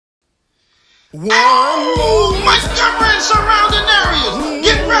Montgomery and surrounding areas,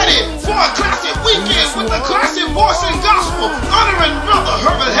 get ready for a classic weekend with the classic voice and gospel honoring Brother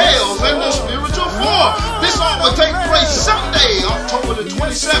Herbert Hale and the Spiritual Four. This all will take place Sunday, October the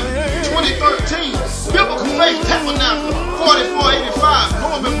 27th, 2013. Biblical Faith Tabernacle, 4485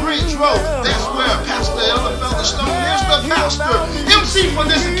 Norman Bridge Road. That's where Pastor Stone is the pastor. MC for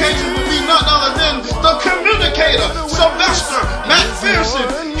this occasion will be none other than the communicator, Sylvester McPherson.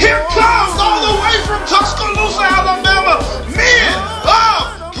 Here comes all the way from Tuscaloosa, Alabama, men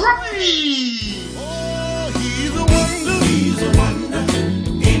of praise. Oh, he's a wonder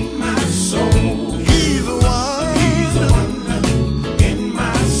in my soul. He's a wonder in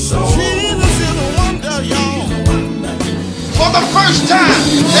my soul. Jesus is a wonder, y'all. For the first time,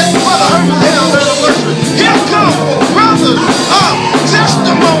 that's Brother Herbert Hale's anniversary. Here comes Brothers of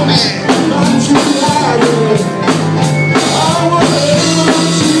Testimony.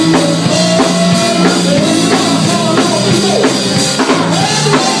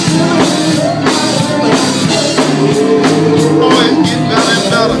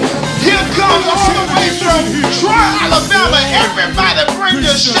 Everybody bring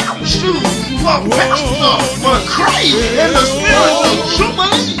your shouting shoes for Pastor McCray and the Spiritual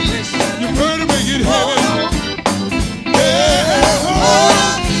Jubilee. You better make it heavy.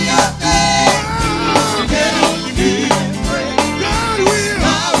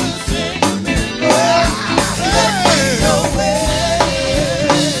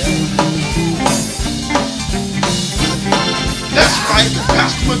 That's right,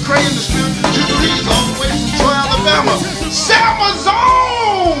 Pastor McCray and the Spiritual Jubilee is all the way from Troy, Alabama. Selma's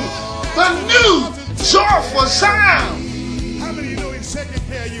on the new joyful sound. How many of you know he's taking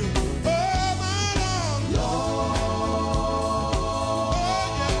care of you? Oh, my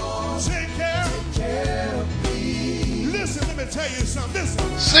Lord. Take care of me. Listen, let me tell you something.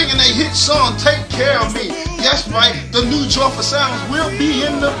 Listen. Singing a hit song, Take Care of Me. Yes, right, the new joyful sounds will be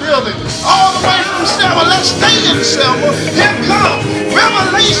in the building. All the way from Selma, let's stay in Selma. Here comes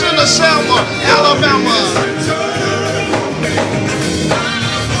Revelation of Selma, Alabama.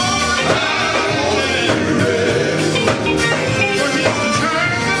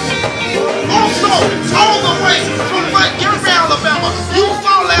 All the way from Montgomery, Alabama,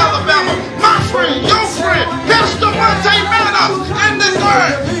 Eufaula, Alabama, my friend, your friend, Pastor Monte Manor, and the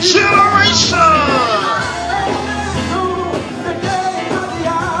third generation.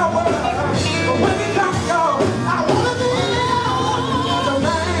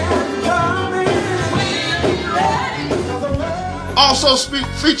 Also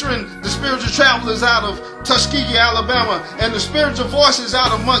featuring the Spiritual Travelers out of Tuskegee, Alabama, and the Spiritual Voices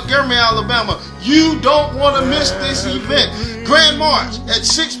out of Montgomery, Alabama. You don't want to miss this event. Grand March at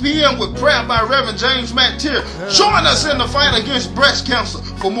 6 p.m. with prayer by Reverend James McTeer. Join us in the fight against breast cancer.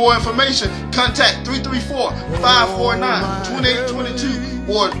 For more information, contact 334-549-2822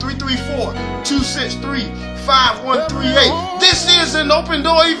 or 334-263-5138. This is an open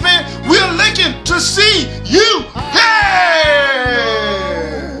door event. We're licking